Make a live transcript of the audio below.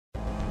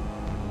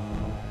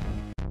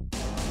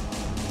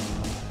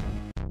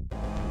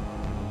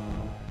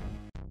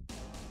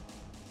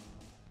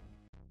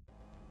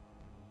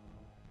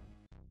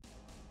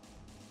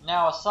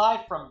Now,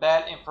 aside from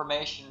bad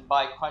information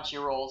by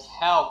Crunchyroll's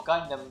How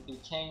Gundam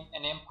Became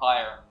an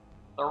Empire,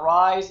 the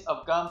rise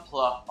of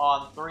Gunpla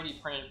on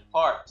 3D printed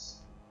parts,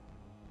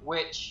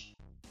 which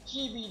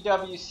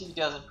GBWC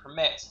doesn't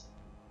permit.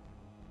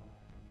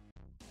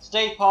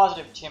 Stay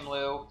positive, Tim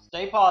Lu.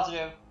 Stay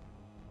positive.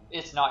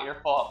 It's not your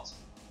fault.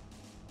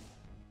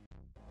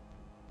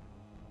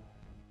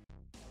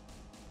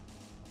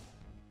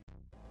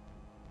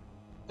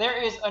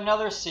 There is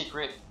another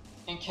secret,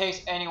 in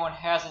case anyone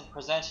hasn't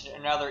presented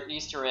another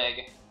Easter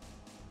egg,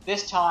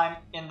 this time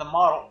in the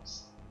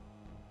models.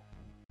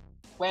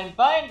 When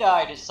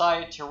Bandai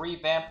decided to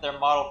revamp their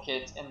model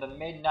kits in the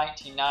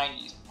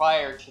mid-1990s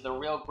prior to the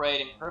Real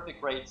Grade and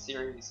Perfect Grade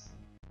series,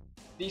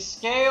 the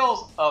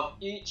scales of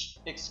each,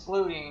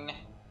 excluding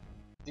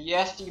the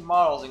SD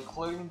models,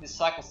 including the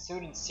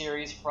Psychosuden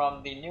series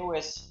from the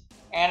newest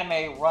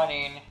anime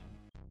running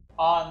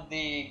on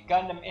the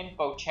Gundam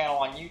Info channel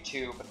on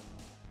YouTube,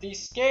 the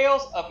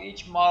scales of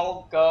each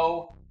model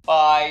go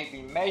by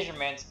the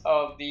measurements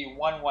of the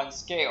 1:1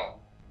 scale.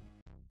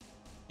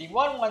 The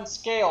 1:1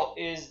 scale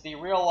is the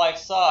real-life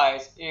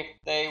size if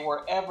they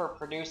were ever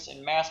produced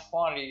in mass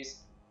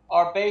quantities,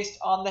 are based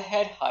on the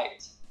head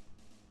height.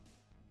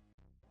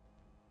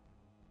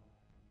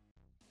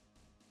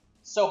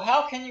 So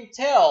how can you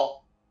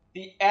tell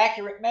the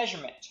accurate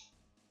measurement?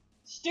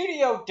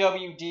 Studio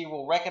WD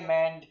will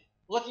recommend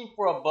looking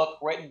for a book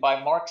written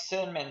by Mark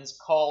Simmons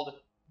called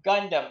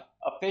Gundam,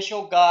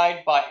 Official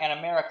Guide by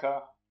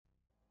Animerica,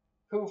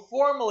 who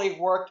formerly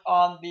worked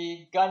on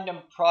the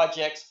Gundam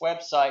Project's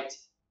website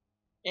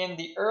in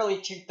the early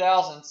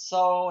 2000s,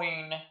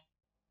 showing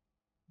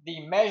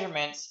the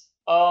measurements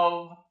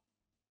of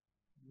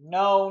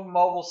known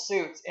mobile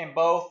suits in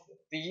both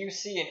the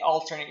UC and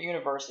alternate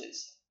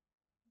universes.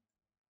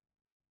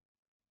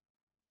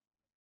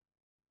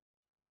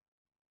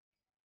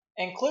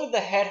 Include the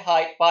head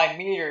height by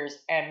meters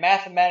and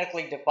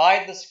mathematically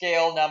divide the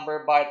scale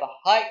number by the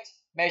height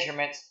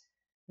measurements.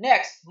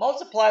 Next,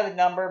 multiply the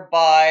number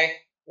by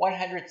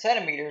 100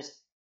 centimeters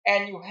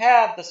and you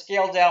have the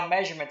scaled down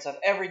measurements of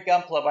every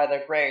Gunpla by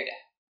their grade.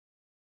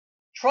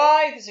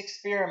 Try this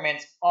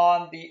experiment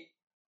on the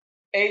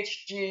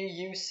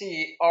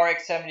HGUC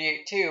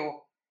RX-78-2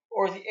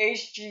 or the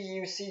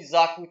HGUC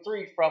Zaku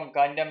 3 from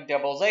Gundam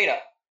Double Zeta.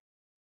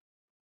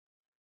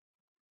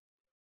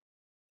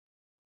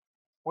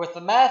 With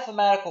the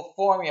mathematical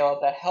formula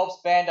that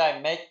helps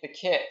Bandai make the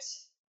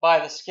kits by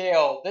the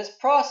scale, this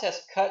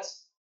process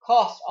cuts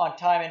costs on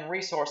time and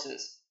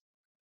resources.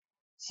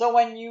 So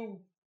when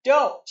you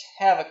don't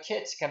have a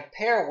kit to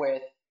compare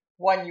with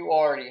one you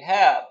already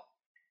have,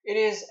 it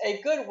is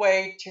a good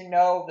way to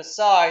know the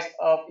size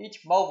of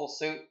each mobile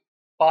suit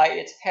by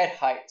its head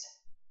height.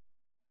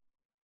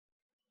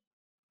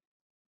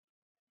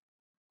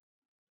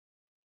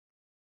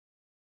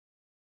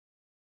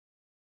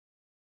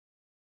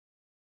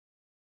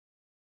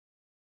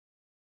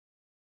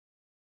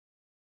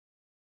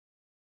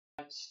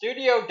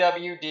 Studio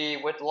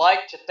WD would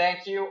like to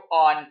thank you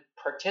on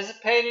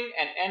participating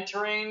and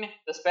entering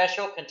the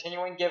special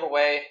continuing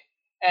giveaway,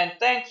 and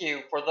thank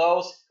you for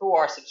those who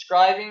are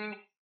subscribing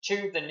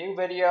to the new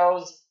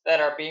videos that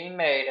are being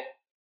made.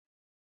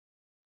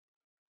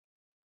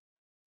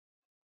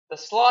 The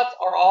slots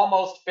are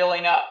almost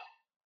filling up.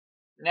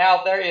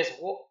 Now there is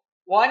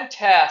one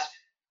task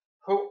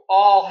who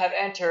all have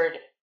entered,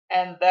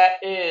 and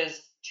that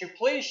is to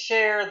please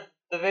share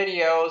the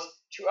videos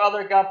to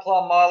other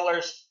Gunpla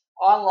modelers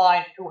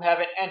online who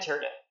haven't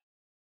entered.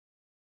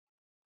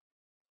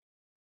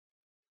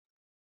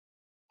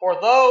 For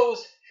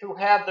those who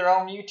have their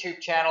own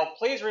YouTube channel,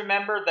 please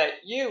remember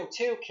that you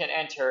too can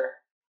enter.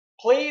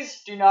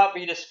 Please do not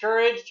be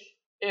discouraged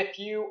if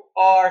you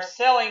are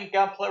selling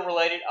Gunpla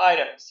related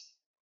items.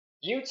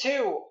 You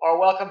too are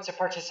welcome to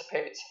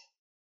participate.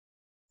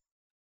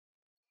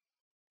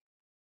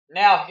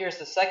 Now here's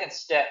the second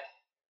step.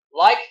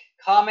 Like,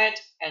 comment,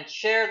 and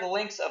share the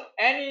links of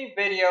any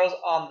videos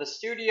on the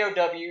Studio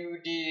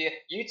WD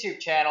YouTube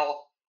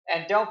channel,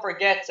 and don't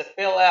forget to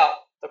fill out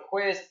the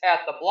quiz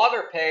at the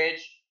blogger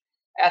page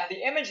at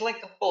the image link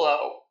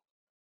below.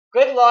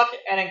 Good luck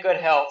and in good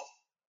health.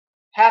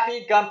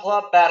 Happy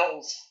Gunpla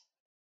battles!